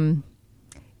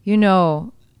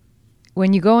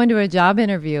 when you go into a job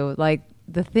interview, like,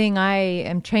 the thing I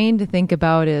am trained to think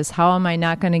about is, how am I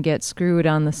not going to get screwed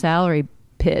on the salary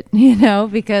pit,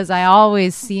 because I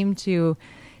always seem to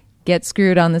get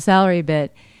screwed on the salary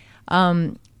bit.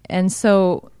 And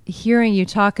so hearing you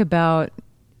talk about,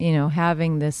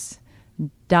 having this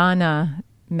Dana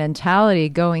mentality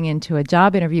going into a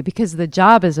job interview, because the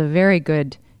job is a very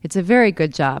good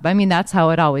job. I mean, that's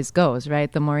how it always goes,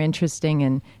 right? The more interesting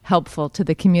and helpful to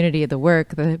the community of the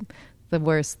work, the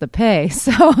worse the pay.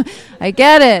 So I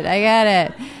get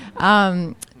it.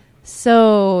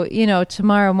 So,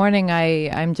 tomorrow morning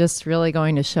I'm just really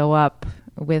going to show up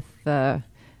with the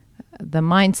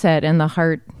mindset and the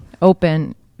heart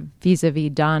open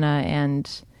vis-a-vis Dana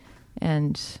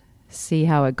and see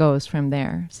how it goes from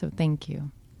there. So thank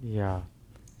you. Yeah.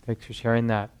 Thanks for sharing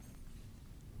that.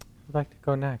 I'd like to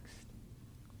go next.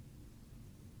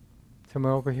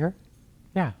 Somewhere over here?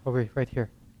 Yeah, over right here.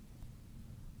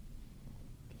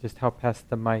 Just help pass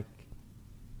the mic.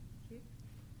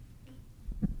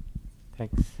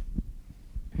 Thanks.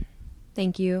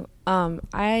 Thank you.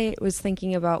 I was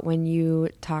thinking about when you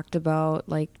talked about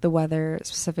like the weather,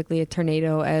 specifically a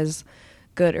tornado, as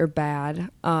good or bad.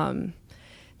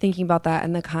 Thinking about that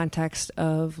in the context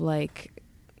of like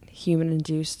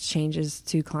human-induced changes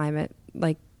to climate,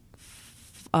 like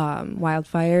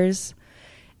wildfires.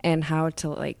 and how to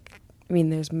like, I mean,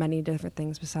 there's many different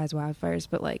things besides wildfires,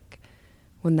 but like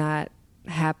when that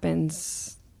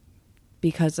happens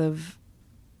because of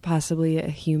possibly a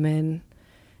human,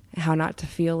 how not to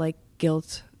feel like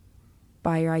guilt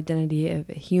by your identity of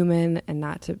a human and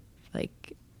not to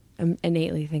like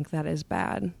innately think that is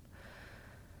bad.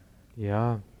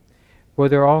 Yeah. Well,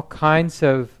 there are all kinds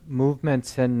of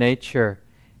movements in nature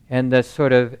and the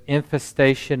sort of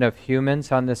infestation of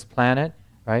humans on this planet,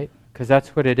 right? Because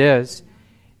that's what it is.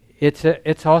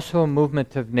 It's also a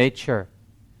movement of nature,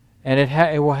 and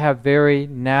it will have very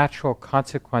natural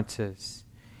consequences.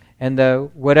 And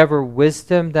whatever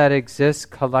wisdom that exists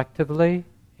collectively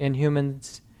in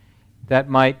humans that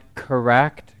might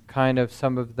correct kind of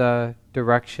some of the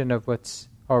direction of what's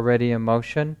already in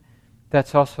motion,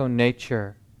 that's also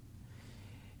nature.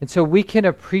 And so we can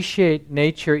appreciate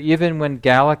nature even when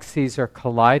galaxies are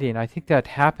colliding. I think that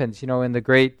happens, in the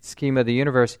great scheme of the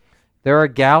universe. There are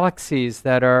galaxies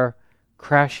that are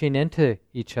crashing into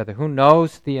each other. Who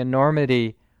knows the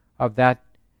enormity of that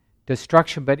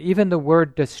destruction? But even the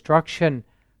word destruction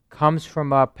comes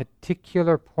from a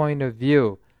particular point of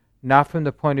view, not from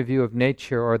the point of view of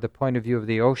nature or the point of view of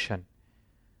the ocean,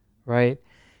 right?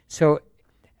 So,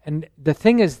 and the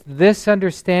thing is, this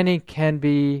understanding can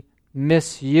be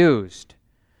misused.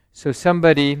 So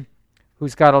somebody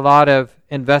who's got a lot of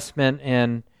investment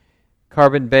in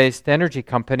carbon-based energy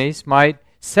companies might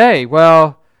say,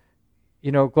 well,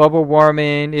 global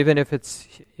warming, even if it's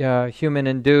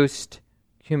human-induced,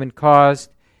 human-caused,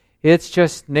 it's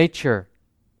just nature,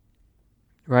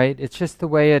 right? It's just the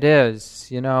way it is.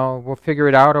 We'll figure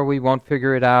it out or we won't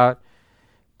figure it out.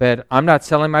 But I'm not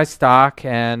selling my stock,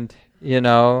 and I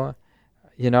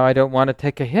don't want to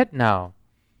take a hit now.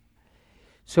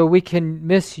 So we can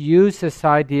misuse this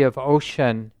idea of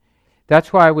ocean.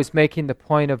 That's why I was making the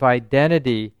point of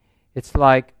identity. It's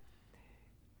like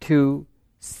to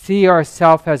see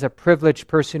ourselves as a privileged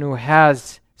person who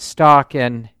has stock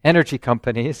in energy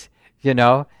companies,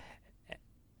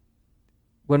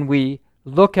 When we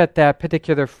look at that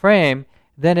particular frame,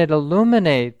 then it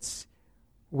illuminates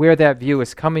where that view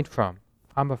is coming from.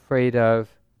 I'm afraid of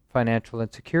financial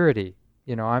insecurity.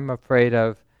 I'm afraid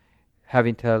of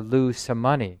having to lose some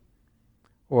money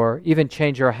or even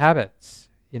change our habits,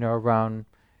 around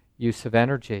use of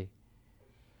energy.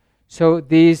 So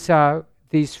these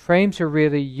frames are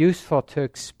really useful to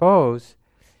expose,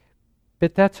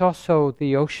 but that's also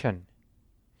the ocean.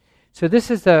 So this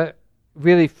is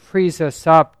really frees us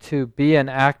up to be an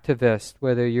activist,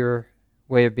 whether your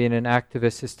way of being an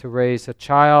activist is to raise a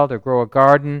child or grow a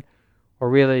garden or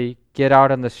really get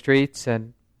out on the streets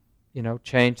and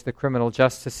change the criminal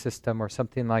justice system or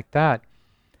something like that.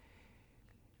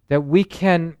 That we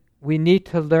need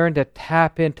to learn to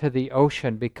tap into the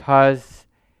ocean because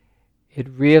it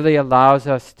really allows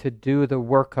us to do the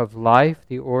work of life,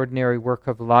 the ordinary work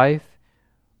of life,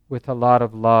 with a lot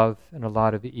of love and a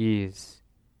lot of ease,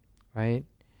 right?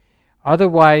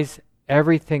 Otherwise,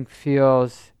 everything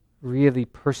feels really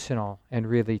personal and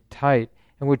really tight,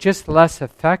 and we're just less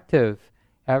effective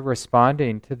at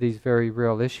responding to these very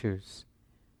real issues.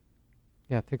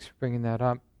 Yeah, thanks for bringing that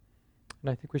up.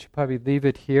 And I think we should probably leave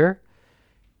it here.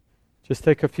 Just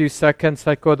take a few seconds,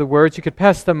 let go of the words. You could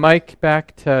pass the mic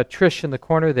back to Trish in the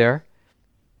corner there.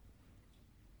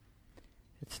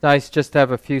 It's nice just to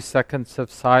have a few seconds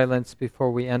of silence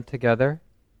before we end together.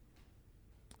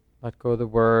 Let go of the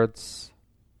words.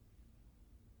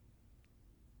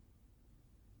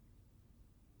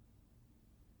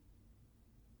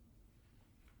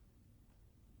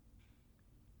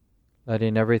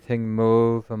 Letting everything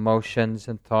move, emotions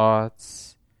and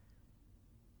thoughts,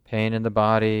 pain in the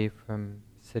body from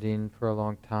sitting for a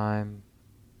long time.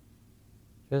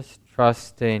 Just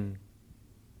trusting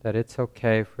that it's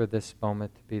okay for this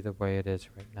moment to be the way it is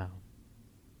right now.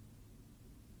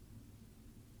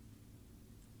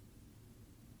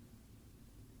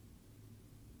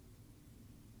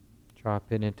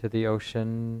 Dropping into the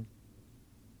ocean.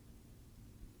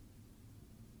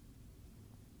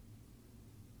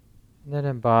 And then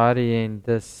embodying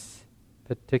this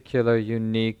particular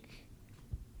unique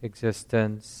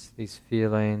existence, these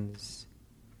feelings.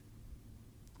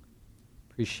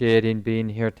 Appreciating being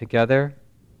here together.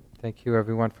 Thank you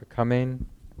everyone for coming.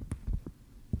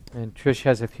 And Trish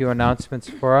has a few announcements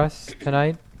for us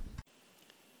tonight.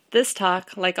 This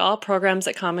talk, like all programs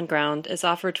at Common Ground, is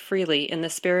offered freely in the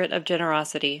spirit of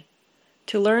generosity.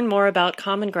 To learn more about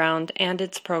Common Ground and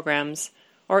its programs,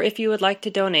 or if you would like to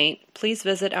donate, please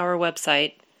visit our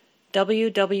website,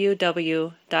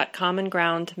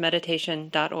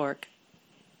 www.commongroundmeditation.org.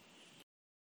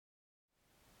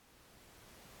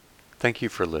 Thank you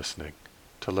for listening.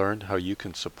 To learn how you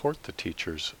can support the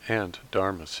teachers and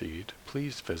Dharma Seed,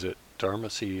 please visit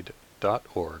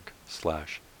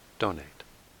dharmaseed.org/donate.